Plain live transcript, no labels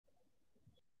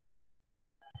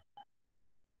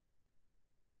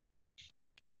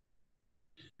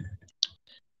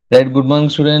Right. Good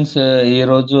morning students. ఈ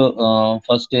రోజు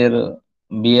first year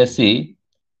BSc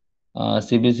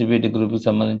సిబిసిబిటి గ్రూప్కి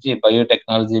సంబంధించి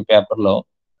బయోటెక్నాలజీ పేపర్లో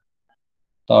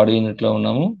థర్డ్ యూనిట్లో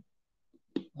ఉన్నాము.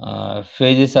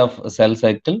 Phases of cell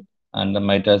cycle and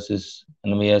mitosis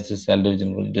and meiosis cell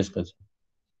division గురించి డిస్కస్.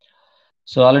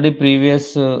 సో ఆల్రెడీ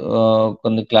ప్రీవియస్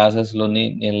కొన్ని క్లాసెస్లోని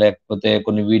లేకపోతే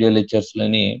కొన్ని వీడియో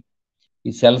లెక్చర్స్లోని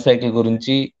ఈ సెల్ సైకిల్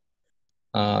గురించి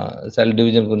సెల్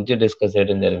డివిజన్ గురించి డిస్కస్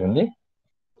చేయడం జరిగింది.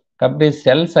 కాబట్టి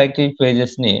సెల్ సైకిల్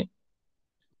ఫేజెస్ని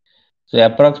సో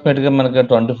అప్రాక్సిమేట్గా మనకి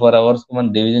 24 అవర్స్కి మనం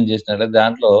డివిజన్ చేసినట్లయితే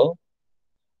దాంట్లో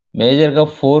మేజర్గా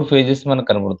 4 ఫేజెస్ మనకు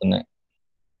కనబడుతున్నాయి.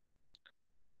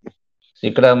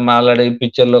 ఇక్కడ ఆల్రెడీ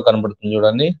పిక్చర్లో కనబడుతుంది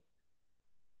చూడండి.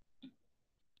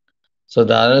 సో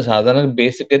సాధారణంగా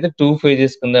బేసిక్ అయితే 2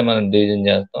 ఫేజెస్ కింద మనం డివిజన్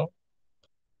చేస్తాం.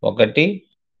 ఒకటి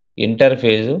ఇంటర్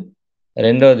ఫేజు,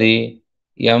 రెండోది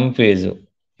ఎం ఫేజు.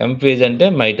 ఎం ఫేజ్ అంటే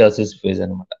మైటాసిస్ ఫేజ్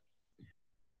అనమాట.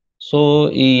 సో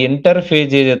ఈ ఇంటర్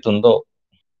ఫేజ్ ఏదైతే ఉందో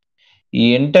ఈ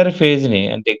ఇంటర్ ఫేజ్ని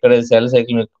అంటే ఇక్కడ సెల్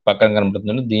సైకిల్ పక్కన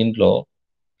కనబడుతుంది. దీంట్లో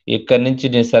ఇక్కడ నుంచి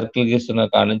నేను సర్కిల్ గీస్తున్న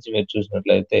కాడ నుంచి మీరు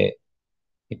చూసినట్లయితే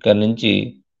ఇక్కడ నుంచి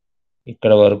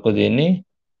ఇక్కడ వరకు దీన్ని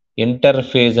ఇంటర్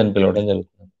ఫేజ్ అని పిలవడం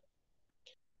జరుగుతుంది.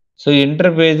 So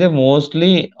inter phase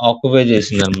mostly occupy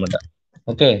చేసింది అనమాట.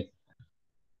 ఓకే,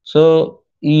 సో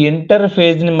ఈ ఇంటర్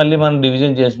ఫేజ్ని మళ్ళీ మనం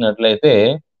డివిజన్ చేసినట్లయితే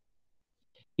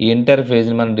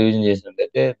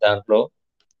దాంట్లో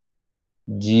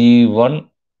G1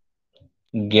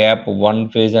 గ్యాప్ 1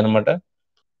 ఫేజ్ అనమాట,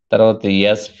 తర్వాత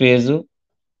ఎస్ ఫేజు,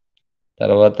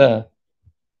 తర్వాత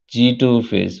G2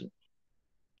 ఫేజు.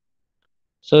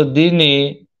 సో దీన్ని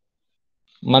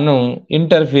మనం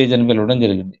ఇంటర్ ఫేజ్ అని పిలవడం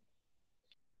జరిగింది.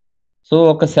 సో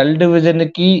ఒక సెల్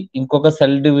డివిజన్కి ఇంకొక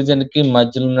సెల్ డివిజన్కి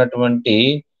మధ్యలో ఉన్నటువంటి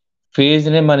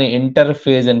ఫేజ్ని మనం ఇంటర్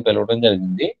ఫేజ్ అని పిలవడం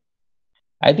జరిగింది.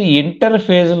 అయితే ఇంటర్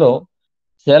ఫేజ్లో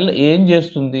సెల్ ఏం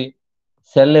చేస్తుంది,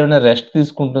 సెల్ ఏమైనా రెస్ట్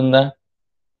తీసుకుంటుందా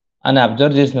అని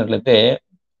అబ్జర్వ్ చేసినట్లయితే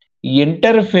ఈ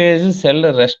ఇంటర్ ఫేజ్ సెల్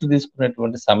రెస్ట్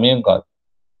తీసుకునేటువంటి సమయం కాదు.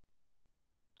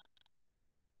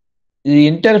 ఈ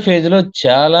ఇంటర్ ఫేజ్లో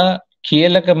చాలా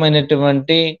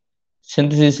కీలకమైనటువంటి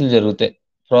సింథసిస్లు జరుగుతాయి,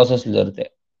 ప్రాసెస్లు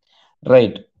జరుగుతాయి.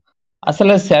 రైట్.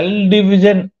 అసలు సెల్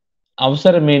డివిజన్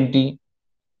అవసరం ఏంటి,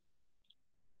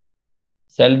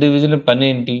 సెల్ డివిజన్ పని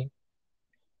ఏంటి,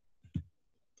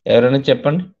 ఎవరైనా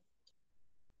చెప్పండి.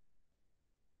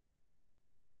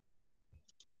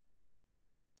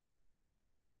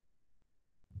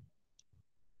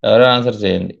 ఎవరో ఆన్సర్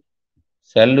చేయండి.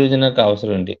 సెల్ డివిజన్ యొక్క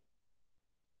అవసరం ఏంటి?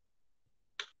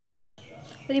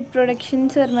 రీప్రొడక్షన్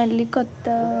సార్, మళ్ళీ కొత్త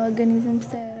ఆర్గానిజమ్స్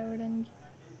తయారవడానికి.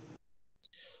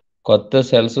 కొత్త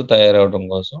సెల్స్ తయారవడం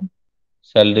కోసం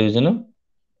సెల్ డివిజన్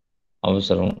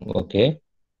అవసరం. ఓకే,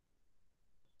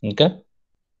 ఇంకా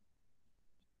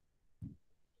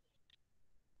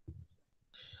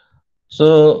సో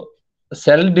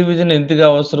సెల్ డివిజన్ ఎందుకు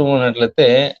అవసరం అన్నట్లయితే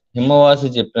హిమవాసి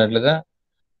చెప్పినట్లుగా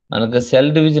మనకు సెల్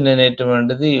డివిజన్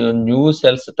అనేటువంటిది న్యూ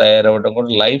సెల్స్ తయారవడం కూడా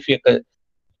లైఫ్ యొక్క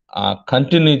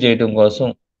కంటిన్యూ చేయడం కోసం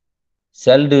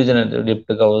సెల్ డివిజన్ అనేది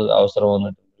ఎప్పటికీ అవసరం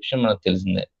ఉన్నటువంటి విషయం మనకు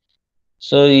తెలిసిందే.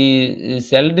 సో ఈ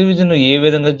సెల్ డివిజన్ ఏ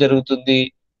విధంగా జరుగుతుంది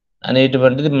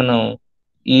అనేటువంటిది మనం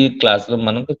ఈ క్లాస్లో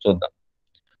మనకు చూద్దాం.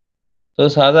 సో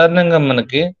సాధారణంగా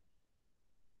మనకి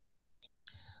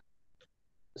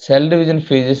సెల్ డివిజన్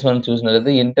ఫేజెస్ మనం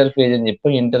చూసినట్లయితే ఇంటర్ ఫేజ్ అని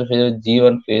చెప్పాం. Inter phase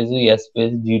G1 phase, yes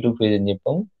phase, G2 phase అని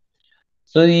చెప్పాం.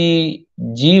 సో ఈ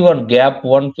G1 గ్యాప్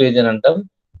 1 ఫేజ్ అని అంటాం.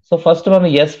 సో ఫస్ట్ మనం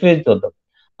ఎస్ ఫేజ్ చూద్దాం.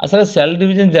 అసలు సెల్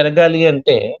డివిజన్ జరగాలి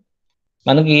అంటే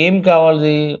మనకి ఏం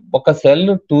కావాలి, ఒక సెల్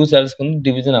 2 సెల్స్ కింద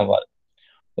డివిజన్ అవ్వాలి.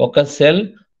 ఒక సెల్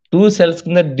 2 సెల్స్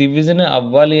కింద డివిజన్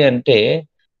అవ్వాలి అంటే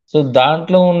సో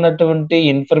దాంట్లో ఉన్నటువంటి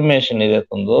ఇన్ఫర్మేషన్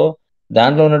ఏదైతే ఉందో,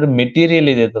 దాంట్లో ఉన్నటువంటి మెటీరియల్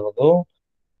ఏదైతే ఉందో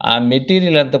ఆ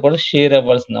మెటీరియల్ అంతా కూడా షేర్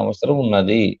అవ్వాల్సిన అవసరం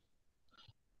ఉన్నది.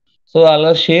 సో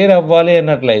అలా షేర్ అవ్వాలి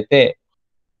అన్నట్లయితే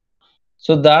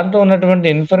సో దాంట్లో ఉన్నటువంటి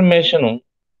ఇన్ఫర్మేషన్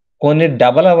కొన్ని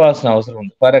డబల్ అవ్వాల్సిన అవసరం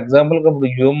ఉంది. ఫర్ ఎగ్జాంపుల్ ఇప్పుడు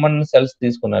హ్యూమన్ సెల్స్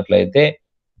తీసుకున్నట్లయితే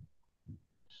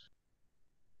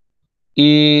ఈ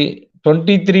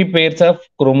 23 పేర్స్ ఆఫ్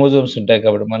క్రోమోజోమ్స్ ఉంటాయి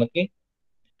కాబట్టి మనకి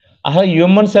అసలు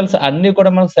హ్యూమన్ సెల్స్ అన్ని కూడా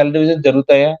మనకు సెల్ డివిజన్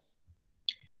జరుగుతాయా,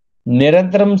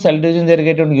 నిరంతరం సెల్ డివిజన్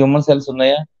జరిగేటువంటి హ్యూమన్ సెల్స్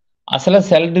ఉన్నాయా, అసలు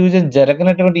సెల్ డివిజన్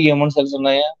జరగనటువంటి హ్యూమన్ సెల్స్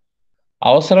ఉన్నాయా,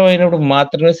 అవసరమైనప్పుడు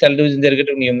మాత్రమే సెల్ డివిజన్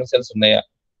జరిగేటువంటి హ్యూమన్ సెల్స్ ఉన్నాయా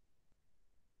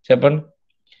చెప్పండి.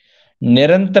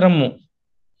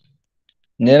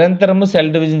 నిరంతరము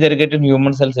సెల్ డివిజన్ జరిగేటువంటి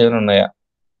హ్యూమన్ సెల్స్ ఏమైనా ఉన్నాయా?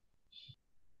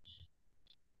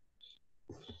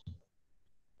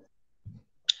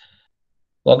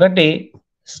 ఒకటి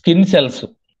స్కిన్ సెల్స్.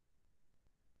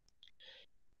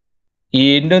 ఈ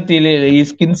ఎండోథీలియల్ ఈ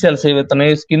స్కిన్ సెల్స్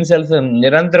ఏవైతున్నాయో స్కిన్ సెల్స్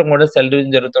నిరంతరం కూడా సెల్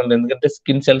డివిజన్ జరుగుతుంటుంది. ఎందుకంటే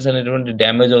స్కిన్ సెల్స్ అనేటువంటి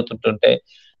డ్యామేజ్ అవుతుంటుంటాయి.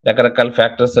 రకరకాల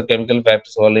ఫ్యాక్టర్స్, కెమికల్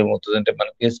ఫ్యాక్టర్స్ వల్ల ఏమవుతుందంటే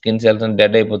మనకి skin cells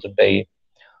dead అయిపోతుంటాయి.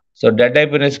 So dead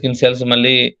అయిపోయిన స్కిన్ సెల్స్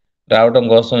మళ్ళీ రావడం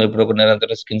కోసం ఎప్పుడు ఒక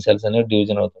నిరంతరం స్కిన్ సెల్స్ అనేవి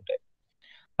డివిజన్ అవుతుంటాయి.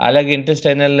 అలాగే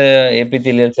ఇంటెస్టైనల్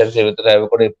ఎపిథీలియల్ సెల్స్ ఏవైతున్నాయో అవి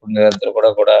కూడా ఎప్పుడు నిరంతరం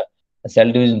కూడా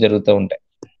సెల్ డివిజన్ జరుగుతూ ఉంటాయి.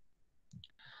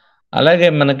 అలాగే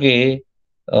మనకి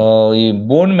ఈ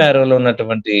బోన్ మ్యారోలో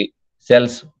ఉన్నటువంటి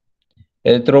సెల్స్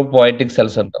ఎరిథ్రోపాయిటిక్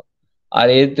సెల్స్ అంటాం. ఆ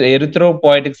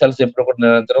ఎరిథ్రోపాయిటిక్ సెల్స్ ఎప్పుడు కూడా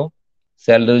నిరంతరం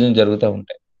సెల్ డివిజన్ జరుగుతూ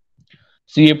ఉంటాయి.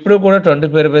 సో ఎప్పుడు కూడా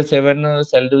 24/7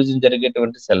 సెల్ డివిజన్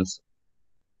జరిగేటువంటి సెల్స్.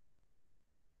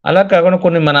 అలా కాకుండా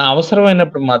కొన్ని మన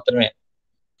అవసరమైనప్పుడు మాత్రమే,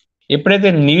 ఎప్పుడైతే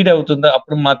నీడ్ అవుతుందో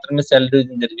అప్పుడు మాత్రమే సెల్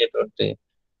డివిజన్ జరిగేటువంటి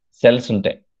సెల్స్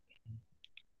ఉంటాయి.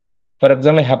 ఫర్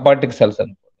ఎగ్జాంపుల్ హెపాటిక్ సెల్స్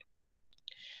అనుకోండి.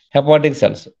 హెపాటిక్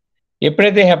సెల్స్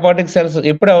ఎప్పుడైతే హెపాటిక్ సెల్స్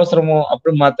ఎప్పుడు అవసరమో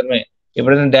అప్పుడు మాత్రమే,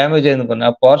 ఎప్పుడైనా డ్యామేజ్ అయిందనుకోండి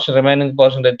ఆ రిమైనింగ్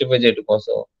పోర్షన్ రెక్టిఫై చేయడం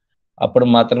కోసం అప్పుడు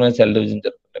మాత్రమే సెల్ డివిజన్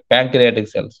జరుగుతుంటాయి. ప్యాంక్రియాటిక్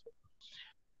సెల్స్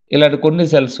ఇలాంటి కొన్ని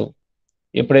సెల్స్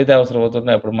ఎప్పుడైతే అవసరం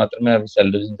అవుతుందో అప్పుడు మాత్రమే అవి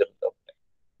సెల్ డివిజన్ జరుగుతూ ఉంటాయి.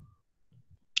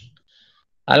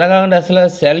 అలా కాకుండా అసలు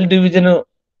సెల్ డివిజన్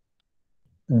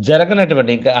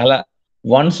జరగనటువంటి ఇంకా అలా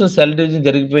వన్స్ సెల్ డివిజన్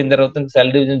జరిగిపోయిన తర్వాత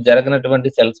సెల్ డివిజన్ జరగనటువంటి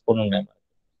సెల్స్ కొన్ని ఉన్నాయి.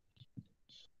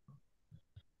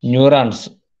 Neurons,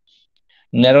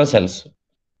 nerve cells.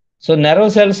 So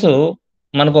nerve cells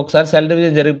మనకు ఒకసారి సెల్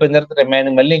డివిజన్ జరిగిపోయిన తర్వాత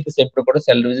రిమైనింగ్ మళ్ళీ ఇంక ఎప్పుడు కూడా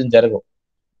సెల్ డివిజన్ జరగవు.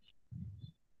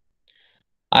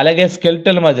 అలాగే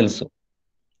స్కెలిటల్ మజిల్స్,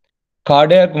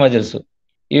 కార్డియాక్ మజిల్స్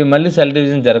ఇవి మళ్ళీ సెల్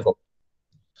డివిజన్ జరగవు.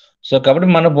 సో కాబట్టి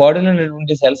మన బాడీలో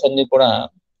ఉన్నటువంటి సెల్స్ అన్ని కూడా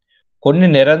కొన్ని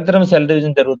నిరంతరం సెల్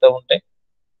డివిజన్ జరుగుతూ ఉంటాయి.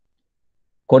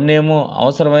 కొన్ని ఏమో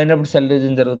అవసరమైనప్పుడు సెల్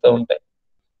డివిజన్ జరుగుతూ ఉంటాయి.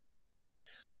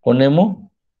 కొన్నేమో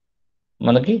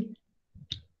మనకి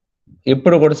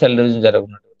ఎప్పుడు కూడా సెల్ డివిజన్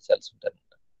జరగనటువంటి సెల్స్ ఉంటాయి.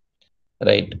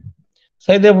 రైట్. సో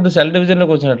అయితే ఇప్పుడు సెల్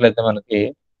డివిజన్లోకి వచ్చినట్లయితే మనకి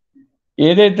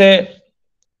ఏదైతే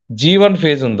G1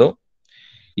 ఫేజ్ ఉందో,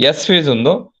 ఎస్ ఫేజ్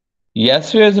ఉందో, ఎస్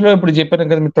ఫేజ్ లో ఇప్పుడు చెప్పాను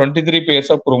కదా మీరు 23 పేర్స్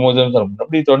ఆఫ్ క్రోమోజోమ్స్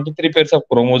అనుకున్నప్పుడు ఈ 23 పేర్స్ ఆఫ్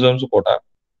క్రోమోజోమ్స్ కూడా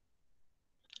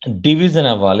డివిజన్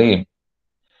అవ్వాలి.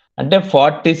 అంటే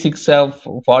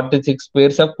 46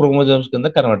 పేర్స్ ఆఫ్ క్రోమోజోమ్స్ కింద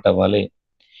కన్వర్ట్ అవ్వాలి.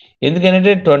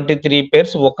 ఎందుకంటే 23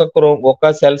 పేర్స్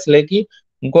ఒక సెల్స్ లోకి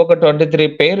ఇంకొక 23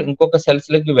 పేర్ ఇంకొక సెల్స్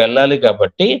లోకి వెళ్ళాలి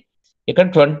కాబట్టి ఇక్కడ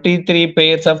 23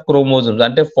 పేర్స్ ఆఫ్ క్రోమోజోమ్స్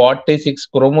అంటే 46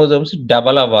 క్రోమోజోమ్స్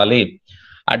డబల్ అవ్వాలి.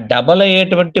 ఆ డబల్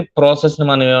అయ్యేటువంటి ప్రాసెస్ ని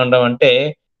మనం ఏమంటామంటే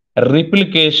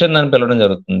రిప్లికేషన్ అని పిలవడం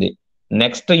జరుగుతుంది.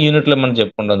 నెక్స్ట్ యూనిట్ లో మనం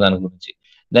చెప్పుకుంటాం దాని గురించి.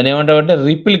 దాన్ని ఏమంటామంటే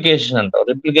రిప్లికేషన్ అంటాం.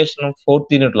 రిప్లికేషన్ 4th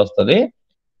యూనిట్ లో వస్తుంది.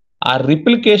 ఆ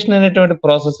రిప్లికేషన్ అనేటువంటి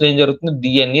ప్రాసెస్ ఏం జరుగుతుంది,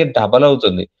 డిఎన్ఏ డబల్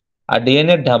అవుతుంది. ఆ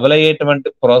డిఎన్ఏ డబల్ అయ్యేటువంటి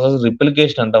ప్రాసెస్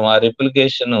రిప్లికేషన్ అంటాం. ఆ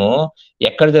రిప్లికేషన్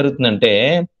ఎక్కడ జరుగుతుందంటే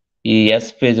ఈ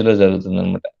ఎస్ ఫేజ్ లో జరుగుతుంది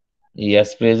అనమాట. ఈ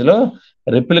ఎస్ ఫేజ్ లో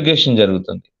రిప్లికేషన్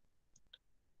జరుగుతుంది.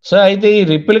 సో అయితే ఈ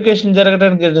రిప్లికేషన్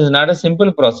జరగడానికి it is not a simple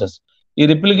process. ఈ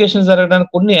రిప్లికేషన్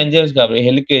జరగడానికి కొన్ని ఎంజైమ్స్ కావాలి.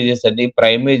 హెలికేజెస్ అని,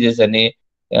 ప్రైమేజెస్ అని,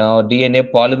 డిఎన్ఏ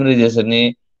పాలిమరేజెస్ అని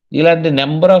ఇలాంటి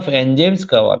నెంబర్ ఆఫ్ ఎంజైమ్స్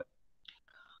కావాలి.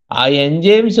 ఆ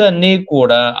ఎంజైమ్స్ అన్నీ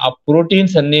కూడా ఆ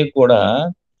ప్రోటీన్స్ అన్నీ కూడా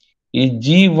ఈ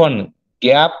G1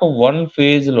 గ్యాప్ 1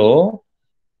 ఫేజ్ లో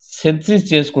సింథసిస్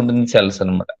చేసుకుంటుంది సెల్స్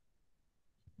అన్నమాట.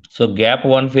 సో గ్యాప్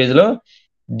 1 ఫేజ్ లో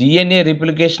డిఎన్ఏ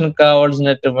రిప్లికేషన్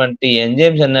కావాల్సినటువంటి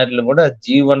ఎంజైమ్స్ అన్నిటిని కూడా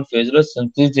G1 ఫేజ్ లో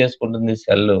సింథసిస్ చేసుకుంటుంది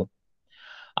సెల్.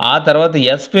 ఆ తర్వాత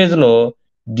ఎస్ ఫేజ్ లో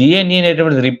డిఎన్ఏ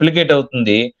అనేటువంటిది రిప్లికేట్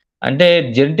అవుతుంది. అంటే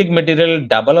జెనెటిక్ మెటీరియల్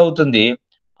డబల్ అవుతుంది.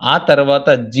 ఆ తర్వాత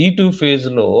G2 ఫేజ్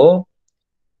లో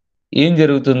ఏం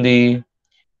జరుగుతుంది,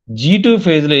 G2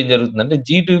 ఫేజ్ లో ఏం జరుగుతుందంటే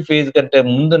G2 ఫేజ్ కంటే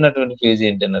ముందు ఉన్నటువంటి ఫేజ్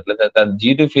ఏంటన్నట్లయితే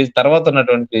G2 ఫేజ్ తర్వాత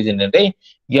ఉన్నటువంటి ఫేజ్ ఏంటంటే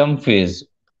ఎం ఫేజ్.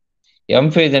 ఎం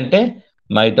ఫేజ్ అంటే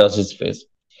మైటోసిస్ ఫేజ్.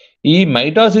 ఈ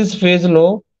మైటోసిస్ ఫేజ్ లో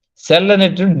సెల్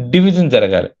అనేటువంటి డివిజన్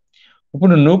జరగాలి.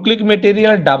 ఇప్పుడు న్యూక్లిక్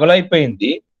మెటీరియల్ డబల్ అయిపోయింది.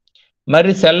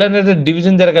 మరి సెల్ అనేది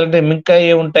డివిజన్ జరగాలంటే ఇంకా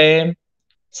ఏముంటాయి,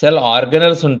 సెల్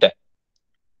ఆర్గనల్స్ ఉంటాయి,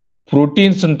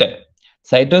 ప్రోటీన్స్ ఉంటాయి,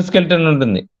 సైటోస్కెల్టన్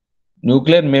ఉంటుంది,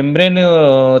 న్యూక్లియర్ మెంబ్రేన్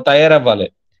తయారవ్వాలి,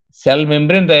 సెల్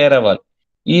మెంబ్రేన్ తయారవ్వాలి.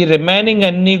 ఈ రిమైనింగ్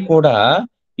అన్ని కూడా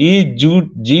ఈ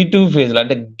G2 ఫేజ్ లో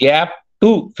అంటే గ్యాప్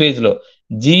 2 ఫేజ్ లో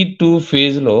G2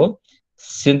 ఫేజ్ లో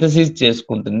సింథసిస్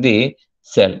చేసుకుంటుంది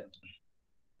సెల్.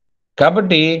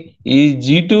 కాబట్టి ఈ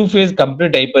G2 ఫేజ్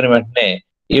కంప్లీట్ అయిపోయిన వెంటనే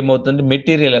ఏమవుతుంది,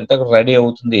 మెటీరియల్ అంతా రెడీ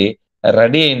అవుతుంది.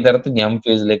 రెడీ అయిన తర్వాత ఎం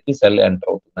ఫేజ్ లోకి సెల్ ఎంటర్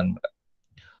అవుతుంది అనమాట.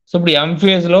 సో ఇప్పుడు ఎం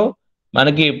ఫేజ్ లో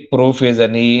మనకి ప్రోఫేజ్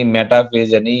అని,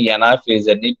 మెటాఫేజ్ అని, ఎనాఫేజ్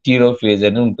అని, టీరోఫేజ్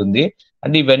అని ఉంటుంది.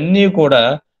 అంటే ఇవన్నీ కూడా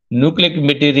న్యూక్లిక్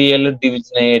మెటీరియల్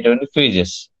డివిజన్ అయ్యేటువంటి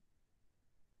ఫేజెస్.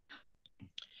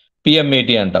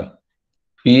 పిఎంఏటి అంటాం.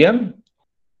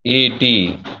 పిఎంఏటి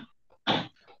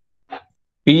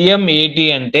పిఎం80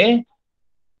 అంటే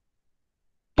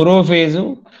ప్రోఫేజు,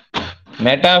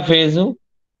 మెటాఫేజు,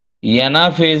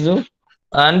 ఎనాఫేజు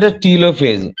అండ్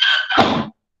టీలోఫేజు.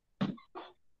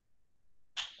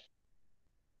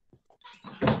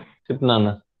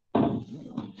 చెప్తున్నా,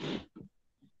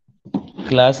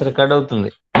 క్లాస్ రికార్డ్ అవుతుంది.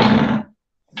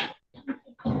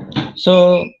 So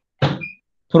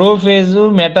ప్రోఫేజు,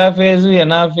 మెటాఫేజు,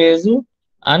 ఎనాఫేజు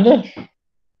and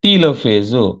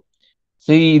టీలోఫేజు.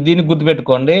 సో దీన్ని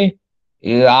గుర్తుపెట్టుకోండి.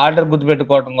 ఈ ఆర్డర్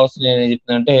గుర్తుపెట్టుకోవడం కోసం నేను ఏం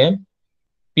చెప్తున్నానంటే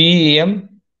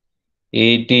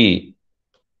పిఎం80,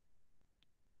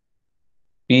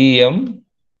 పిఎం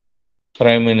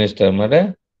ప్రైమ్ మినిస్టర్ మరి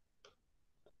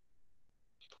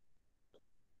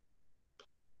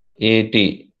 80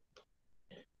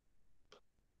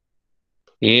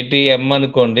 ఎం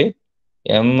అనుకోండి.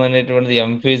 ఎం అనేటువంటిది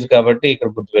ఎం ఫేజ్ కాబట్టి ఇక్కడ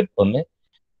గుర్తుపెట్టుకోండి.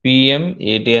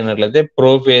 పిఎం80 అన్నట్లయితే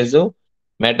ప్రోఫేజు,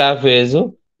 మెటాఫేజు,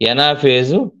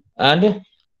 ఎనాఫేజు అండ్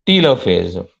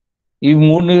టీలోఫేజు. ఈ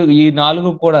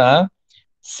 4 కూడా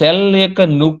సెల్ యొక్క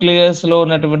న్యూక్లియస్ లో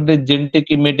ఉన్నటువంటి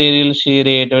జెనెటిక్ మెటీరియల్ షేర్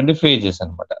అయ్యేటువంటి ఫేజెస్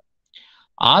అన్నమాట.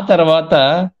 ఆ తర్వాత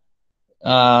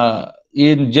ఈ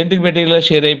జెనెటిక్ మెటీరియల్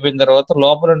షేర్ అయిపోయిన తర్వాత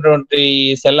లోపల ఉన్నటువంటి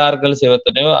సెల్ ఆర్గన్స్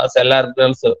ఏవైతున్నాయో ఆ సెల్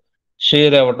ఆర్గన్స్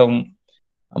షేర్ అవ్వటం,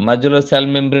 మధ్యలో సెల్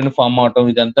మెంబ్రేన్ ఫామ్ అవటం,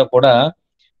 ఇదంతా కూడా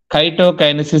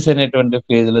కైటోకైనసిస్ అనేటువంటి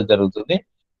ఫేజ్ లో జరుగుతుంది.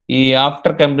 ఈ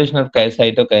ఆఫ్టర్ కంప్లీషన్ ఆఫ్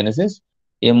సైటోకైనసిస్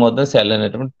ఏమవుతుంది, సెల్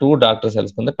అనేటువంటి 2 డాక్టర్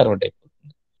సెల్స్ కింద కన్వర్ట్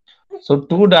అయిపోతుంది. సో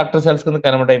 2 డాక్టర్ సెల్స్ కింద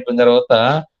కన్వర్ట్ అయిపోయిన తర్వాత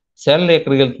సెల్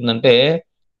ఎక్కడికి వెళ్తుందంటే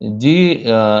జీ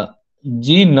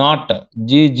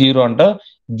G0 అంట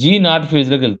G0 ఫేజ్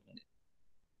లోకి వెళ్తుంది.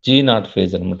 G0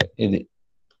 ఫేజ్ అనమాట ఇది.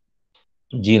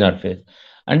 G0 ఫేజ్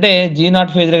అంటే G0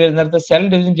 ఫేజ్ లోకి వెళ్ళిన తర్వాత సెల్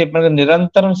డివిజన్ చెప్పినట్టు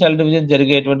నిరంతరం సెల్ డివిజన్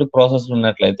జరిగేటువంటి ప్రాసెస్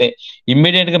ఉన్నట్లయితే,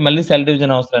 ఇమ్మీడియట్ గా మళ్ళీ సెల్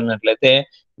డివిజన్ అవసరం అన్నట్లయితే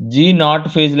G0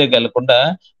 ఫేజ్ లోకి వెళ్లకుండా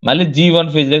మళ్ళీ G1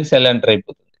 ఫేజ్ లోకి సెల్ ఎంటర్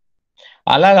అయిపోతుంది.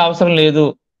 అలాగే అవసరం లేదు,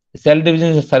 సెల్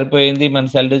డివిజన్ సరిపోయింది, మన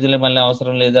సెల్ డివిజన్ మళ్ళీ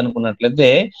అవసరం లేదు అనుకున్నట్లయితే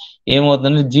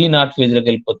ఏమవుతుందంటే G0 ఫేజ్ లోకి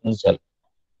వెళ్ళిపోతుంది సెల్.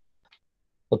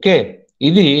 ఓకే,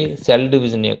 ఇది సెల్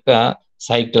డివిజన్ యొక్క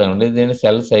సైకిల్ అండి. దీన్ని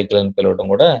సెల్ సైకిల్ అని పిలవడం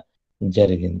కూడా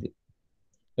జరిగింది.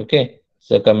 Okay,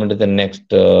 so coming to the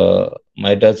next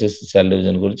mitosis cell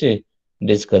division గురించి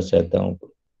డిస్కస్ చేద్దాం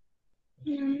ఇప్పుడు.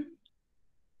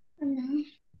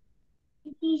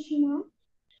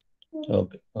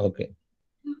 ఓకే ఓకే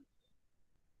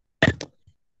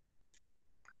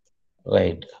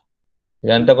రైట్,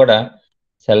 ఇదంతా కూడా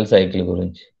సెల్ సైకిల్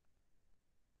గురించి.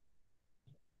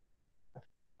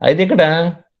 అయితే ఇక్కడ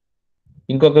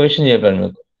ఇంకొక విషయం చెప్పాను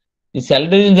మీకు. ఈ సెల్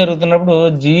డివిజన్ జరుగుతున్నప్పుడు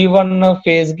G1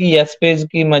 ఫేజ్ కి ఎస్ ఫేజ్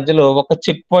కి మధ్యలో ఒక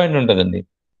చెక్ పాయింట్ ఉంటుందండి.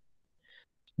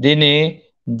 దీన్ని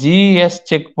జిఎస్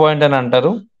చెక్ పాయింట్ అని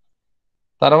అంటారు.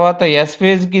 తర్వాత ఎస్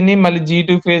ఫేజ్ కి మళ్ళీ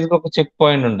G2 ఫేజ్ కి ఒక చెక్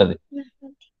పాయింట్ ఉంటుంది.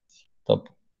 తప్పు,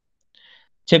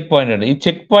 చెక్ పాయింట్ అండి. ఈ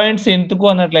చెక్ పాయింట్స్ ఎందుకు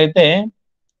అన్నట్లయితే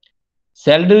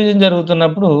సెల్ డివిజన్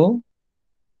జరుగుతున్నప్పుడు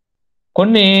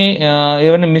కొన్ని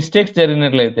ఏమైనా మిస్టేక్స్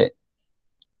జరిగినట్లయితే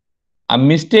ఆ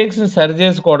మిస్టేక్స్ ని సరి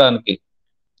చేసుకోవడానికి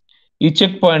ఈ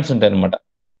చెక్ పాయింట్స్ ఉంటాయి అనమాట.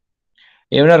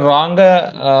 ఏమైనా రాంగ్ గా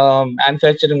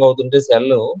మ్యానుఫ్యాక్చరింగ్ అవుతుంటే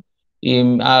సెల్ ఈ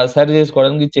సరి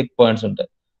చేసుకోవడానికి చెక్ పాయింట్స్ ఉంటాయి.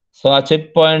 సో ఆ చెక్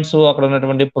పాయింట్స్ అక్కడ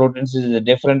ఉన్నటువంటి ప్రోటీన్స్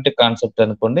డిఫరెంట్ కాన్సెప్ట్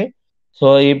అనుకోండి. సో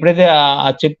ఎప్పుడైతే ఆ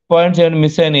చెక్ పాయింట్స్ ఏమైనా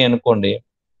మిస్ అయినాయి అనుకోండి,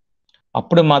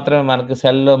 అప్పుడు మాత్రమే మనకి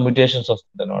సెల్లో మ్యూటేషన్స్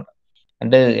వస్తుంది అనమాట.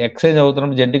 అంటే ఎక్సైజ్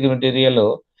అవుతున్నప్పుడు జెనెటిక్ మెటీరియల్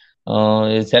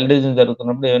సెల్ డివిజన్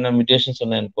జరుగుతున్నప్పుడు ఏమైనా మ్యూటేషన్స్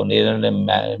ఉన్నాయనుకోండి, ఏదైనా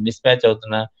మిస్ మ్యాచ్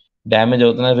అవుతున్నా, డ్యామేజ్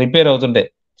అవుతున్నా, రిపేర్ అవుతుంటాయి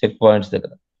చెక్ పాయింట్స్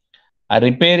దగ్గర. ఆ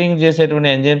రిపేరింగ్ చేసేటువంటి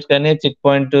ఎంజైమ్స్ కానీ, చెక్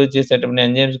పాయింట్ చేసేటువంటి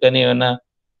ఎంజైమ్స్ కానీ ఏమైనా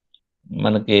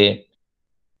మనకి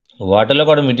వాటిలో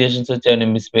కూడా మ్యూటేషన్స్ వచ్చి ఏమైనా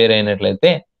మిస్ఫేర్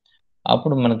అయినట్లయితే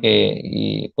అప్పుడు మనకి ఈ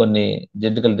కొన్ని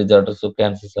జెనెటికల్ డిజార్డర్స్,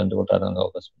 క్యాన్సర్స్ లాంటివి కూడా రావడానికి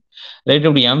అవకాశం ఉంది. రైట్,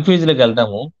 ఇప్పుడు ఎంఫీజ్లోకి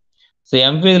వెళ్తాము. సో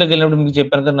ఎంఫీజ్లోకి వెళ్ళినప్పుడు మీకు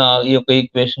చెప్పాను కదా ఈ యొక్క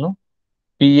ఈక్వేషన్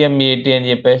పిఎం80 అని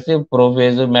చెప్పేసి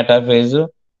prophase, metaphase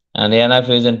and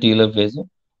anaphase and telophase.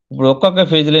 ఇప్పుడు ఒక్కొక్క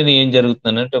ఫేజ్ లో ఏం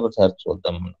జరుగుతుందంటే ఒకసారి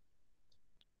చూద్దాం మనం.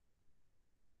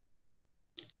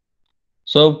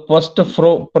 సో ఫస్ట్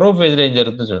ప్రోఫేజ్ లో ఏం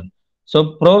జరుగుతుంది చూడండి. So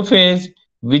prophase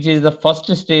which is the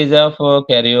first stage of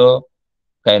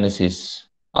karyokinesis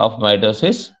of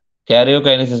mitosis.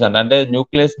 Karyokinesis అంటే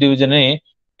న్యూక్లియస్ డివిజన్ ని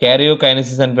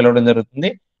క్యారియోకైనసిస్ అని పిలవడం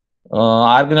జరుగుతుంది.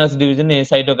 ఆర్గనల్స్ డివిజన్ ని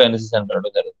సైటోకైనసిస్ అని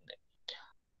పిలవడం జరుగుతుంది.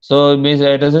 So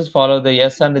mitosis follow the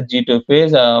S and G2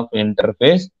 phase of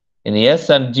interphase. In S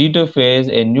and G2 phase,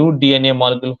 a new DNA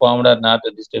molecule formed are not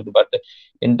distinct but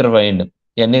intertwined.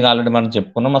 ఇవన్నీ already మనం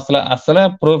చెప్పుకున్నాం. అసలు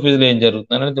ప్రోఫేజ్ లో ఏం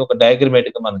జరుగుతుంది అనేది ఒక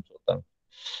డయాగ్రమేటిక్ గా మనం చూద్దాం.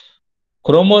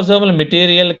 Chromosomal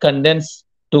material condense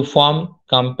to form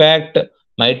compact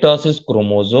mitosis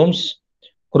chromosomes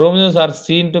Chromosomes are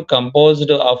seen to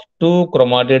composed of two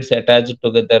chromatids attached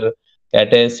together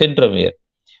at a centromere.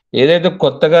 ఏదైతే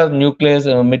కొత్తగా న్యూక్లియస్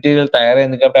మెటీరియల్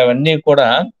తయారైంది కాబట్టి అవన్నీ కూడా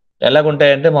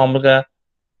ఎలాగుంటాయంటే మామూలుగా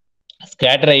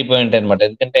స్కాటర్ అయిపోయి ఉంటాయి అనమాట.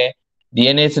 ఎందుకంటే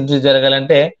డిఎన్ఏ సింథసిస్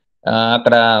జరగాలంటే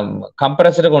అక్కడ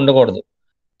కంప్రెస్డ్గా ఉండకూడదు.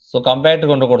 సో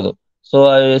కంపాక్ట్గా ఉండకూడదు. సో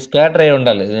అవి స్కాటర్ అయి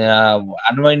ఉండాలి,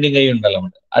 అన్వైండింగ్ అయి ఉండాలి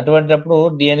అనమాట. అటువంటిప్పుడు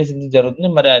డిఎన్ఏ సింథసిస్ జరుగుతుంది.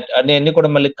 మరి అన్ని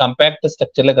కూడా మళ్ళీ కంపాక్ట్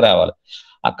స్ట్రక్చర్లోకి రావాలి.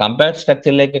 ఆ కంపాక్ట్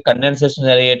స్ట్రక్చర్లోకి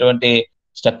కండెన్సేషన్ జరిగేటువంటి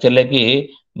స్ట్రక్చర్లోకి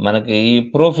మనకి ఈ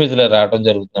ప్రోఫేజ్ లో రావడం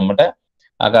జరుగుతుంది అనమాట.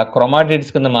 ఆ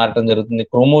క్రొమాటిడ్స్ కింద మారటం జరుగుతుంది.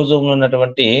 క్రోమోజోమ్ లో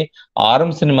ఉన్నటువంటి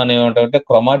ఆర్మ్స్ ని మనం ఏమంటామంటే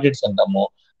క్రొమాటిడ్స్ అంటాము.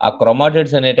 ఆ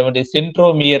క్రొమాటిడ్స్ అనేటువంటి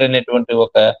సెంట్రోమియర్ అనేటువంటి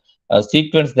ఒక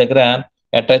సీక్వెన్స్ దగ్గర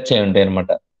అటాచ్ అయి ఉంటాయి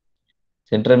అనమాట.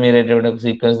 సెంట్రోమియర్ అనేటువంటి ఒక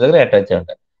సీక్వెన్స్ దగ్గర అటాచ్ అయి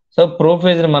ఉంటాయి. సో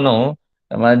ప్రోఫేజ్ ని మనం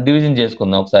డివిజన్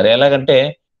చేసుకుందాం ఒకసారి. ఎలాగంటే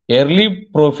ఎర్లీ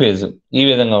ప్రోఫేజ్ ఈ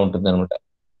విధంగా ఉంటుంది అనమాట.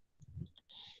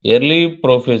 ఎర్లీ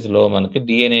ప్రోఫేజ్ లో మనకి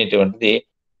డిఎన్ఏ అనేటువంటిది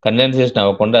కండెన్సేషన్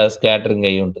అవ్వకుండా స్కాటరింగ్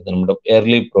అయ్యి ఉంటుంది అనమాట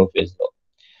ఎర్లీ ప్రోఫేజ్ లో.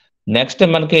 నెక్స్ట్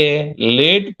మనకి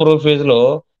లేట్ ప్రోఫేజ్ లో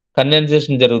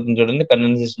కండెన్సేషన్ జరుగుతుంది చూడండి.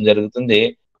 కండెన్సేషన్ జరుగుతుంది.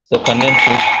 సో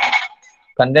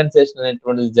కండెన్సేషన్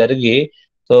అనేటువంటిది జరిగి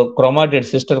సో క్రోమాటిడ్స్,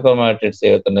 సిస్టర్ క్రోమాటిడ్స్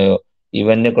ఏవైతున్నాయో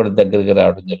ఇవన్నీ కూడా దగ్గరికి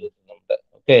రావడం జరుగుతుంది అనమాట.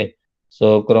 ఓకే, సో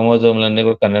క్రోమోజోమ్లన్నీ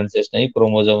కూడా కండెన్సేషన్ అయ్యి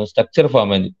క్రోమోజోమ్ స్ట్రక్చర్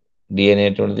ఫామ్ అయింది. డిఎన్ఏ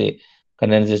అనేటువంటిది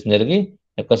కండెన్సేషన్ జరిగి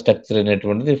యొక్క స్ట్రక్చర్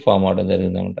అనేటువంటిది ఫామ్ అవడం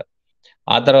జరిగింది అనమాట.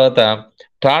 ఆ తర్వాత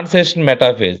ట్రాన్స్లేషన్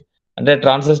మెటాఫేజ్. అంటే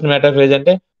ట్రాన్స్లేషన్ మెటాఫేజ్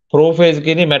అంటే ప్రోఫేజ్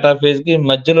కి మెటాఫేజ్ కి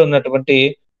మధ్యలో ఉన్నటువంటి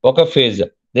ఒక ఫేజ్,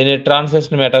 దీన్ని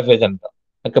ట్రాన్స్లేషన్ మెటాఫేజ్ అంటాం.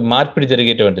 అక్కడ మార్పిడి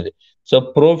జరిగేటువంటిది. సో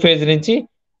ప్రోఫేజ్ నుంచి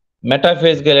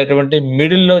మెటాఫేజ్కి వెళ్ళేటువంటి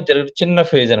మిడిల్ లో జరిగే చిన్న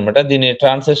ఫేజ్ అనమాట. దీన్ని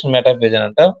ట్రాన్స్లేషన్ మెటాఫేజ్ అని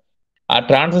అంటాం. ఆ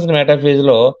ట్రాన్స్లేషన్ మెటాఫేజ్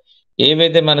లో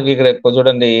ఏవైతే మనకి ఇక్కడ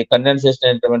చూడండి కండెన్సేషన్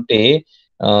అనేటువంటి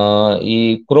ఈ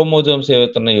క్రోమోజోమ్స్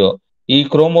ఏవైతే ఉన్నాయో ఈ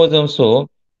క్రోమోజోమ్స్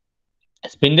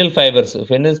స్పిన్డిల్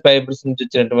ఫైబర్స్ నుంచి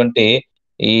వచ్చినటువంటి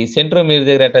ఈ సెంట్రోమియర్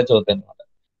దగ్గర అటాచ్ అవుతాయి అనమాట.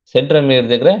 సెంట్రోమియర్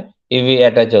దగ్గర ఇవి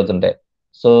అటాచ్ అవుతుంటాయి.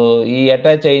 సో ఈ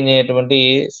అటాచ్ అయినటువంటి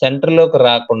సెంటర్ లోకి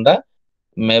రాకుండా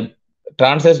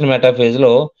ట్రాన్స్లేషన్ మెటాఫేజ్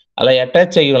లో అలా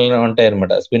అటాచ్ అయ్యి ఉంటాయి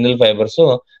అనమాట. స్పిన్డిల్ ఫైబర్స్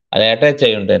అలా అటాచ్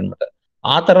అయ్యి ఉంటాయి అనమాట.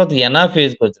 ఆ తర్వాత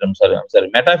ఎనాఫేజ్ కి వచ్చినాం, సారీ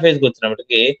మెటాఫేజ్ కి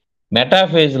వచ్చినప్పటికి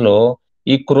మెటాఫేజ్ లో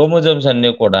ఈ క్రోమోజోమ్స్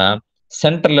అన్ని కూడా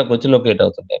సెంటర్ లోకి వచ్చి లొకేట్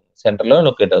అవుతుంటాయి. సెంటర్ లో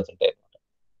లొకేట్ అవుతుంటాయి.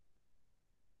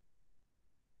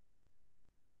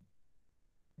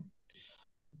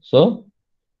 సో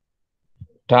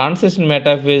ట్రాన్సిషన్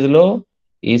మెటాఫేజ్ లో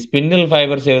ఈ స్పిన్డిల్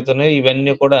ఫైబర్స్ ఏవైతున్నాయో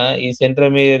ఇవన్నీ కూడా ఈ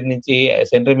సెంట్రోమియర్ నుంచి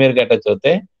సెంట్రోమియర్ అటాచ్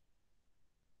అవుతాయి.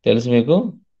 తెలుసు మీకు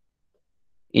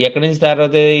ఎక్కడి నుంచి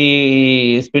తయారవుతాయి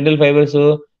ఈ స్పిన్డిల్ ఫైబర్స్?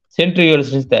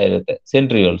 సెంట్రియోల్స్ నుంచి తయారవుతాయి.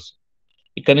 సెంట్రియోల్స్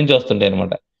ఇక్కడ నుంచి వస్తుంటాయి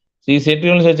అనమాట. ఈ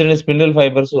సెంట్రియోల్స్ వచ్చిన స్పిన్డిల్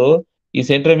ఫైబర్స్ ఈ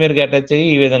సెంట్రోమియర్ కి అటాచ్ అయ్యి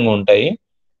ఈ విధంగా ఉంటాయి.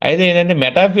 అయితే ఏంటంటే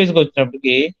మెటాఫేజ్ కి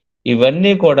వచ్చినప్పటికి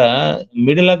ఇవన్నీ కూడా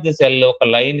మిడిల్ ఆఫ్ ది సెల్ ఒక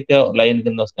లైన్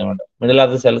కింద వస్తాయి అనమాట. మిడిల్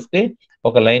ఆఫ్ ది సెల్స్ కి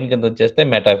ఒక లైన్ కింద వచ్చేస్తే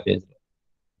మెటాఫేజ్.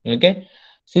 ఓకే,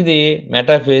 సో ఇది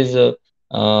metaphase.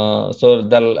 So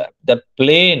the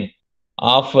plane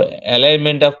of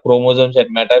alignment of chromosomes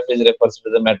at metaphase refers to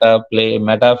the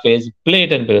metaphase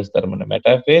plate అని పిలుస్తారు అనమాట.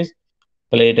 మెటాఫేజ్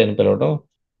ప్లేట్ అని పిలవడం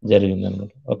జరిగింది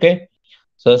అనమాట. Okay,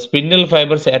 so spindle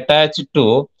fibres attached to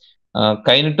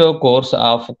kinetochores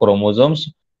of chromosomes.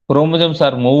 Chromosomes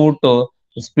are moved to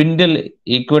spindle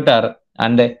equator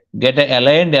and get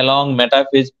aligned along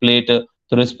metaphase plate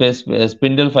through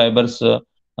spindle fibers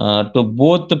to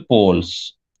both poles.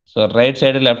 So right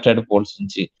side left side poles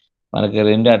నుంచి మనకి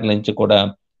రెండు అట్ల నుంచి కూడా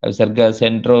అవి సరిగ్గా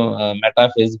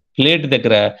metaphase plate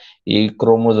దగ్గర ఈ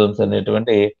క్రోమోజోమ్స్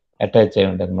అనేటువంటి అటాచ్ అయి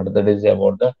ఉంటాయి అనమాట. That is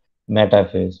about the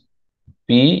metaphase.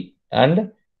 P and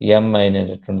M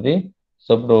అనేటటువంటిది.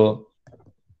 సో ఇప్పుడు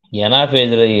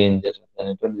ఎనాఫేజ్ లో ఏం జరుగుతుంది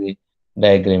అనేటువంటి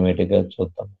డయాగ్రమేటిక్ గా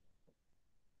చూద్దాం.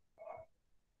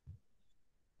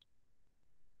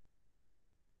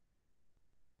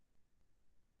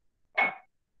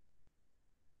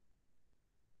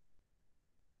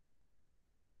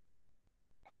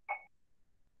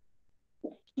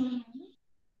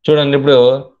 చూడండి, ఇప్పుడు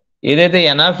ఏదైతే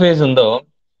ఎనాఫేజ్ ఉందో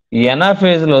ఈ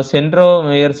ఎనాఫేజ్ లో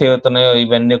సెంట్రోమియర్స్ ఏవైతున్నాయో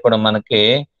ఇవన్నీ కూడా మనకి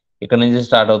ఇక్కడ నుంచి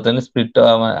స్టార్ట్ అవుతుంది. స్ప్లిట్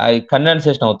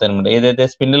కండెన్సేషన్ అవుతాయి అనమాట. ఏదైతే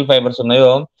స్పిన్డిల్ ఫైబర్స్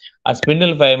ఉన్నాయో ఆ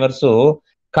స్పిన్డిల్ ఫైబర్స్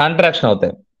కాంట్రాక్షన్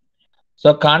అవుతాయి. సో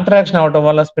కాంట్రాక్షన్ అవటం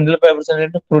వల్ల స్పిన్డిల్ ఫైబర్స్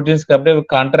అంటే ప్రోటీన్స్ కాబట్టి అవి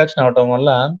కాంట్రాక్షన్ అవటం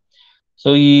వల్ల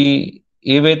సో ఈ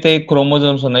ఏవైతే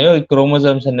క్రోమోజోమ్స్ ఉన్నాయో ఈ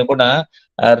క్రోమోజోమ్స్ అన్ని కూడా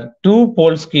టూ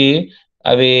పోల్స్ కి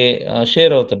అవి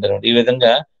షేర్ అవుతుంటాయి అనమాట. ఈ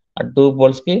విధంగా ఆ టూ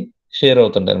పోల్స్ కి షేర్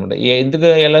అవుతుంటాయి అనమాట. ఎందుకు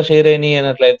ఎలా షేర్ అయినాయి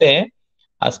అన్నట్లయితే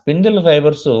ఆ స్పిన్డిల్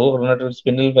ఫైబర్స్ ఉన్నటువంటి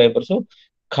స్పిన్డిల్ ఫైబర్స్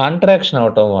కాంట్రాక్షన్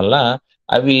అవటం వల్ల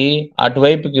అవి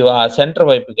అటువైపుకి ఆ సెంటర్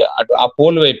వైపుకి అటు ఆ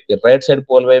పోల్ వైపుకి రైట్ సైడ్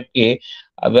పోల్ వైపుకి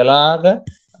అవి ఎలాగా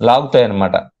లాగుతాయి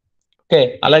అనమాట. ఓకే.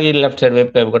 అలాగే లెఫ్ట్ సైడ్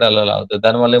వైపుకి అవి కూడా అలా లాగుతాయి.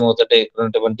 దానివల్ల ఏమవుతుందంటే ఇక్కడ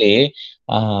ఉన్నటువంటి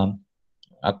ఆహ్,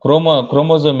 ఆ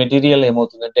క్రోమోజోమ్ మెటీరియల్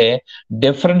ఏమవుతుందంటే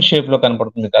డిఫరెంట్ షేప్‌లో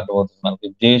కనపడుతుంది. మీకు అర్థమవుతుంది మనకి.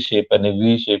 జే షేప్ అని,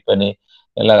 వి షేప్ అని,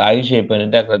 ఇలా ఐ షేప్ అని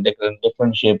అంటే అక్కడ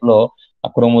డిఫరెంట్ షేప్‌లో ఆ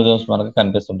క్రోమోజోమ్స్ మనకు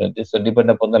కనిపిస్తుంటాయి. This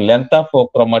depend upon the length of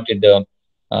chromatid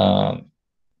ఆహ్,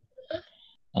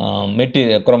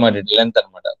 క్రోమాటిడ్ లెంగ్త్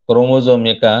అన్నమాట. క్రోమోజోమ్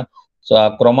యొక్క ఆ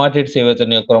క్రోమాటిడ్స్ ఏవైతే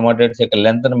ఉన్నాయో క్రోమాటిడ్స్ యొక్క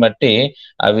లెంగ్త్‌ని బట్టి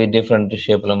అవి డిఫరెంట్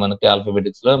షేప్‌లో మనకి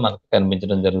ఆల్ఫాబెటిక్స్‌లో మనకు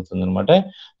కనిపించడం జరుగుతుందన్నమాట.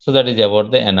 So, that is about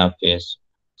the anaphase.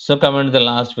 So, coming to the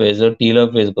last phase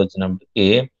టీలోఫేజ్‌కొచ్చినప్పటికి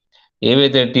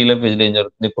ఏవైతే టీలోఫేజ్‌లో ఏం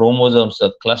జరుగుతుంది chromosomes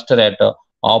cluster at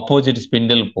opposite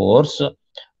spindle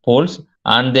poles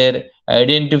and there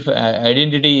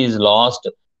identity is lost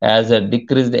as a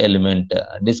discrete the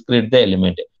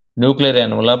element. Nuclear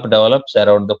envelope develops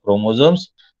around the chromosomes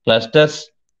clusters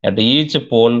at each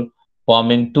pole,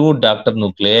 forming two daughter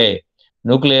nuclei.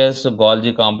 Nucleus,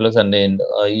 Golgi complex and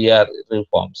ER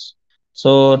reforms.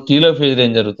 So telophase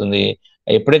ఏం జరుగుతుంది?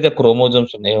 ఎప్పుడైతే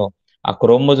chromosomes ఉన్నాయో ఆ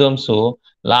chromosomes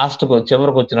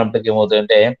చివరికి వచ్చినప్పటికి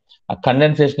ఏమవుతాయంటే ఆ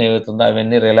condensation ఏవైతుందో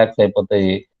అవన్నీ relax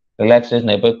అయిపోతాయి.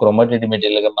 రిలాక్సేషన్ అయిపోయి క్రోమాటిడ్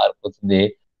మెటీరియల్‌గా మారిపోతుంది.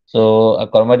 సో, ఆ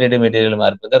క్రోమాటిడ్ మెటీరియల్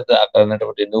మారిపోయిన తర్వాత అక్కడ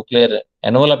ఉన్నటువంటి న్యూక్లియర్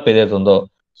ఎన్వలప్ ఏదైతే ఉందో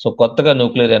సో, కొత్తగా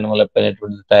న్యూక్లియర్ ఎన్వలప్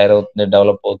అనేటువంటిది తయారవుతుంది,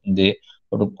 డెవలప్ అవుతుంది.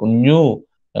 ఇప్పుడు new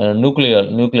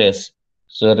nucleus.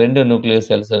 So, 2 nucleus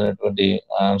cells అనేటువంటి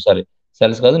సారీ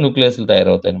సెల్స్ కాదు న్యూక్లియస్‌లు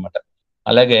తయారవుతాయన్నమాట.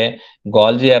 అలాగే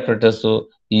గోల్జీ అపెరటస్,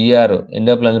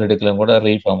 ఎండోప్లాస్మిక్ రెటిక్యులమ్ కూడా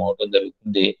రీఫార్మ్ అవ్వడం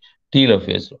జరుగుతుంది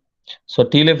టీలోఫేజ్‌లో. సో,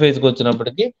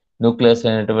 టీలోఫేజ్‌కొచ్చినప్పటికి న్యూక్లియస్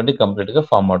అనేటువంటిది కంప్లీట్‌గా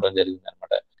ఫార్మ్ అవ్వడం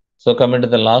జరిగిందన్నమాట. So, coming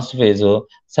to the last phase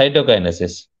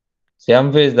cytokinesis. M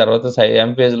phase తర్వాత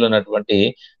ఎం ఫేజ్‌లో ఉన్నటువంటి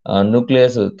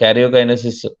న్యూక్లియస్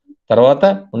క్యారియోకైనెసిస్ తర్వాత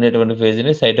ఉండేటువంటి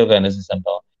ఫేజ్‌ని సైటోకైనెసిస్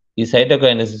అంటాం. ఈ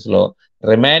సైటోకైనెసిస్‌లో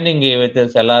రిమైనింగ్ ఏవైతే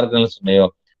సెల్ ఆర్గానెల్స్ ఉన్నాయో,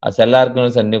 ఆ సెల్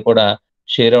ఆర్గానెల్స్ అన్నీ కూడా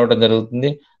షేర్ అవ్వడం జరుగుతుంది.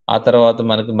 ఆ తర్వాత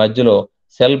మనకి మధ్యలో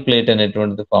సెల్ ప్లేట్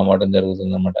అనేటువంటిది ఫార్మ్ అవ్వడం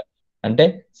జరుగుతుందన్నమాట. అంటే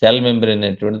సెల్ మెంబ్రేన్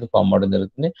అనేటువంటిది ఫార్మ్ అవ్వడం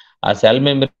జరుగుతుంది. ఆ సెల్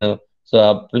మెంబ్రేన్ సో,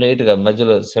 ఆ ప్లేట్‌గా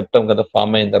మధ్యలో సెప్టమ్ కదా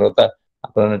ఫార్మ్ అయిన తర్వాత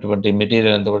అక్కడ ఉన్నటువంటి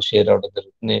మెటీరియల్ అంతా కూడా షేర్ అవ్వడం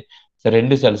జరుగుతుంది. సో,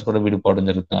 2 సెల్స్ కూడా విడిపోవడం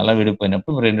జరుగుతుంది. అలా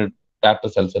విడిపోయినప్పుడు 2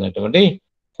 డాటర్ సెల్స్ అనేటువంటివి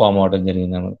ఫార్మ్ అవ్వడం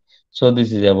జరిగిందన్నమాట. So,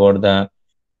 this is about the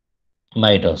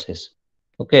mitosis.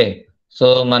 Okay. So,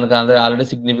 మనకు ఆల్రెడీ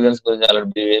సిగ్నిఫికెన్స్ గురించి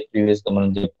ఆల్రెడీ ప్రీవియస్‌గా మనం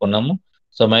చెప్పుకున్నాము.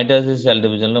 సో, మైటోసిస్ సెల్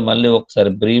డివిజన్‌లో మళ్ళీ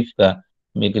ఒకసారి బ్రీఫ్‌గా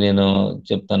మీకు నేను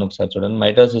చెప్తాను ఒకసారి చూడండి.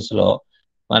 మైటోసిస్‌లో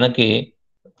మనకి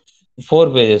 4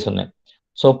 ఫేజెస్ ఉన్నాయి.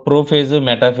 So, prophase,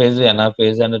 metaphase,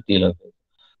 anaphase and telophase.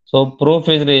 So,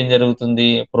 ప్రోఫేజ్‌లో ఏం జరుగుతుంది?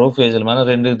 ప్రోఫేజ్‌లో మనం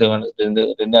 2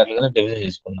 ఆటిలుగానే డివిజన్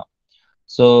చేసుకున్నాం.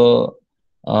 సో,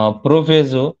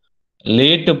 ప్రోఫేజు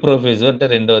లేట్ ప్రోఫేజ్ అంటే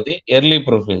రెండోది. Early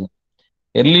prophase.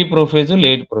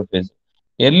 Late prophase.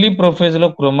 Early ప్రోఫేజ్‌లో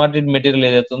chromatid material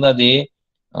ఏదైతే ఉందో అది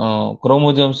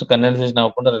క్రోమోజోమ్స్ కండెన్సేషన్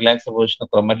అవ్వకుండా రిలాక్స్ పొజిషన్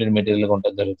క్రోమాటిడ్ మెటీరియల్‌గా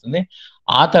ఉండడం జరుగుతుంది.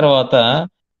 ఆ తర్వాత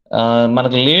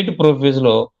మనకు లేట్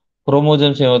ప్రోఫేజ్‌లో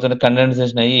క్రోమోజోమ్స్ ఏమవుతున్నాయి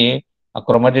కండెన్సేషన్ అయ్యి ఆ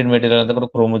క్రోమాటిడ్ మెటీరియల్ అంతా కూడా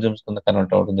క్రోమోజోమ్స్ కింద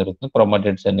కన్వర్ట్ అవ్వడం జరుగుతుంది.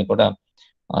 క్రోమాటిడ్స్ అన్నీ కూడా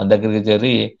దగ్గరికి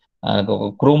చేరి ఒక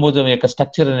క్రోమోజోమ్ యొక్క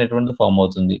స్ట్రక్చర్ అనేటువంటిది ఫార్మ్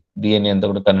అవుతుంది. డీఎన్ఏ అంతా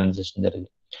కూడా కండెన్సేషన్ జరిగి.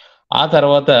 ఆ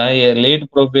తర్వాత లేట్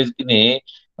ప్రోఫేజ్‌కిని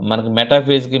మనకు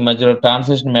మెటాఫేజ్‌కి మధ్యలో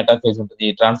ట్రాన్సిషన్ మెటాఫేజ్ ఉంటది.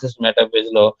 ఈ ట్రాన్సిషన్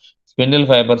మెటాఫేజ్‌లో స్పిన్డిల్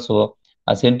ఫైబర్స్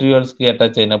ఆ సెంట్రియోల్స్‌కి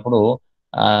అటాచ్ అయినప్పుడు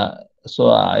ఆహ్, సో,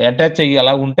 అటాచ్ అయ్యి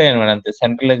అలా ఉంటాయన్నమాట అంతే.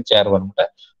 సెంట్రల్‌లోకి చేరవన్నమాట.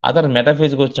 ఆ తర్వాత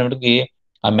మెటాఫేజ్‌కొచ్చినప్పటికి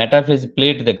ఆ మెటాఫేజ్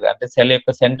ప్లేట్ దగ్గర అంటే సెల్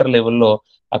యొక్క సెంటర్ లెవెల్‌లో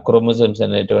ఆ క్రోమోజోమ్స్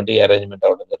అనేటువంటి అరేంజ్‌మెంట్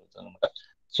అవ్వడం జరుగుతుందన్నమాట.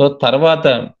 సో, తర్వాత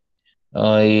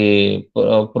ఈ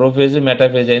ప్రోఫేజ్,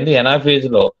 మెటాఫేజ్ అయింది.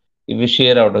 ఎనాఫేజ్‌లో ఇవి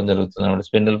షేర్ అవ్వడం జరుగుతుందన్నమాట.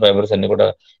 స్పిన్డిల్ ఫైబర్స్ అన్నీ కూడా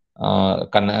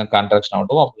కాంట్రాక్షన్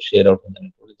అవ్వడం అప్పుడు షేర్ అవ్వడం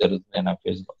అనేటువంటిది జరుగుతుంది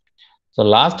ఎనాఫేజ్‌లో. సో,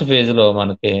 లాస్ట్ ఫేజ్‌లో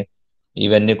మనకి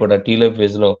ఇవన్నీ కూడా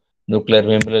టీలోఫేజ్‌లో న్యూక్లియర్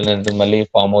మెంబ్రేన్ అనేది మళ్ళీ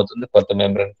ఫార్మ్ అవుతుంది. కొత్త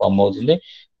మెంబ్రేన్ ఫార్మ్ అవుతుంది.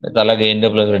 అలాగే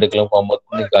ఎండోప్లాస్మిక్ రెటిక్యులమ్ ఫార్మ్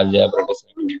అవుతుంది. గాల్జీ అపెరటస్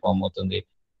ఫార్మ్ అవుతుంది.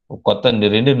 కొత్త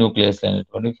 2 న్యూక్లియస్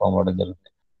అనేటువంటివి ఫార్మ్ అవ్వడం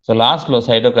జరుగుతుంది. సో, లాస్ట్‌లో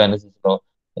సైటోకైనెసిస్‌లో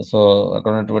సో, అక్కడ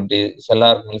ఉన్నటువంటి సెల్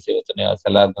ఆర్గానెల్స్ ఏవైతున్నాయో ఆ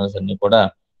సెల్ ఆర్గానెల్స్ అన్నీ కూడా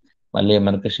మళ్ళీ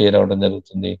మనకి షేర్ అవ్వడం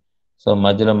జరుగుతుంది. సో,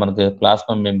 మధ్యలో మనకి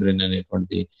ప్లాస్మా మెంబ్రేన్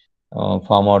అనేటువంటిది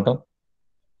ఫార్మ్ అవ్వటం.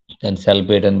 దాన్ని సెల్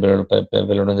ప్లేట్ అని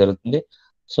పిలవడం జరుగుతుంది.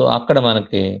 సో, అక్కడ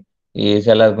మనకి ఈ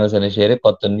సెల్ ఆర్గానెల్స్ అనేవి షేర్ అయ్యి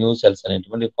కొత్త న్యూ సెల్స్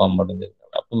అనేటువంటివి ఫార్మ్ అవ్వడం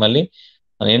జరుగుతుంది. అప్పుడు మళ్ళీ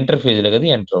మన ఇంటర్ ఫేజ్‌లోకి అది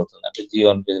ఎంటర్ అవుతుంది. అంటే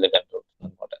జీ1 ఫేజ్‌లోకి ఎంటర్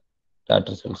అవుతుందన్నమాట.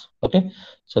 Daughter cells. Okay.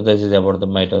 So, this is about the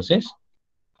mitosis.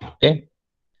 Okay.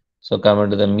 So,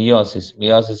 coming to the meiosis.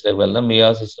 మియోసిస్‌లోకి వెళ్దాం.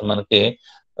 మియోసిస్ మనకి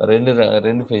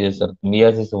 2 ఫేజెస్ వరకు.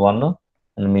 Meiosis 1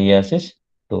 and meiosis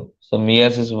 2. So,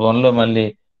 meiosis 1లో మళ్ళీ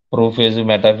ప్రోఫేజ్,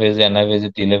 మెటాఫేజ్, ఎనాఫేజ్,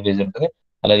 టీలోఫేజ్ ఉంటుంది.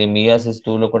 అలాగే మియాసిస్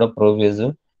 2లో కూడా ప్రోఫేజ్,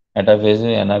 మెటాఫేజ్,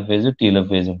 ఎనాఫేజ్,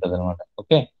 టీలోఫేజ్ ఉంటుంది అనమాట.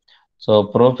 ఓకే. సో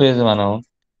ప్రోఫేజ్ మనం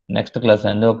నెక్స్ట్ క్లాస్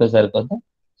అండి ఒకేసారి కొద్దాం.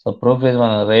 సో ప్రోఫేజ్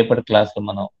మనం రేపటి క్లాస్లో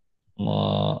మనం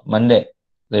మండే,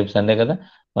 రేపు సండే కదా,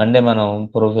 మండే మనం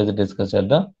ప్రోఫేజ్ డిస్కస్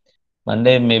చేద్దాం.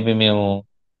 మండే మేబీ మేము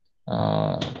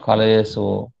కాలేజెస్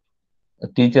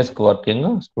టీచర్స్కి వర్కింగ్,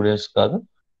 స్టూడెంట్స్ కాదు.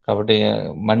 కాబట్టి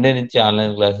మండే నుంచి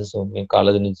ఆన్లైన్ క్లాసెస్ మీ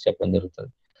కాలేజ్ నుంచి చెప్పడం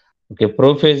జరుగుతుంది. ఓకే.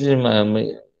 ప్రోఫేజ్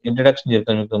ఇంట్రడక్షన్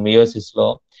చెప్తాను మీకు.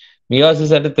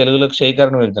 మియోసిస్ అంటే తెలుగులో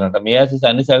క్షయకరణం వెళ్తున్నట్ట. మియాసిస్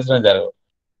అన్ని సెల్స్ లో జరగవు.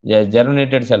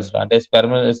 జెర్మినేటెడ్ సెల్స్ లో అంటే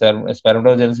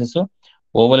స్పెర్మటోజెనిసిస్,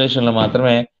 ఓవలేషన్ లో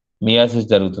మాత్రమే మియాసిస్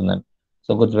జరుగుతుందని.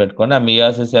 సో గుర్తుపెట్టుకోండి. ఆ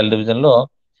మియాసిస్ సెల్ డివిజన్ లో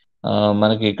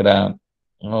మనకి ఇక్కడ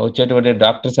వచ్చేటువంటి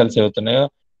డాక్టర్ సెల్స్ ఏవైతున్నాయో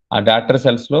ఆ డాక్టర్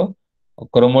సెల్స్ లో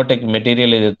క్రోమోటిక్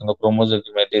మెటీరియల్ ఏదైతుందో,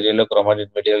 క్రోమోజోమిక్ మెటీరియల్,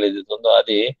 క్రోమాటిక్ మెటీరియల్ ఏదైతుందో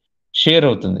అది షేర్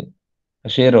అవుతుంది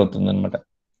అనమాట.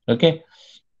 ఓకే.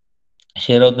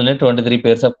 షేర్ అవుతున్నాయి. 23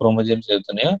 పేర్స్ ఆఫ్ క్రోమోజోమ్స్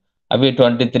అవుతున్నాయో అవి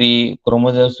 23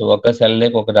 క్రోమోజోమ్స్ ఒక సెల్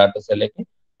లేక ఒక డాక్టర్ సెల్ లేకి,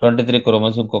 23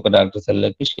 క్రోమోజోమ్స్ ఒక డాక్టర్ సెల్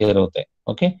లేకి షేర్ అవుతాయి.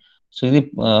 ఓకే. సో ఇది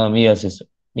మియాసిస్.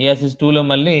 మియాసిస్ 2లో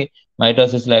మళ్ళీ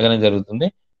మైటోసిస్ లాగానే జరుగుతుంది.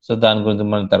 సో దాని గురించి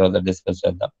మనం తర్వాత డిస్కస్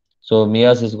చేద్దాం. సో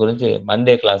మియాసిస్ గురించి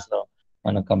మండే క్లాస్లో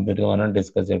మనం కంప్లీట్గా మనం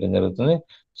డిస్కస్ చేయడం జరుగుతుంది.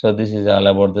 So this is all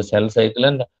about the cell cycle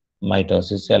and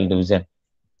mitosis, cell division.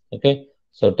 Okay.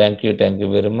 So thank you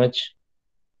very much.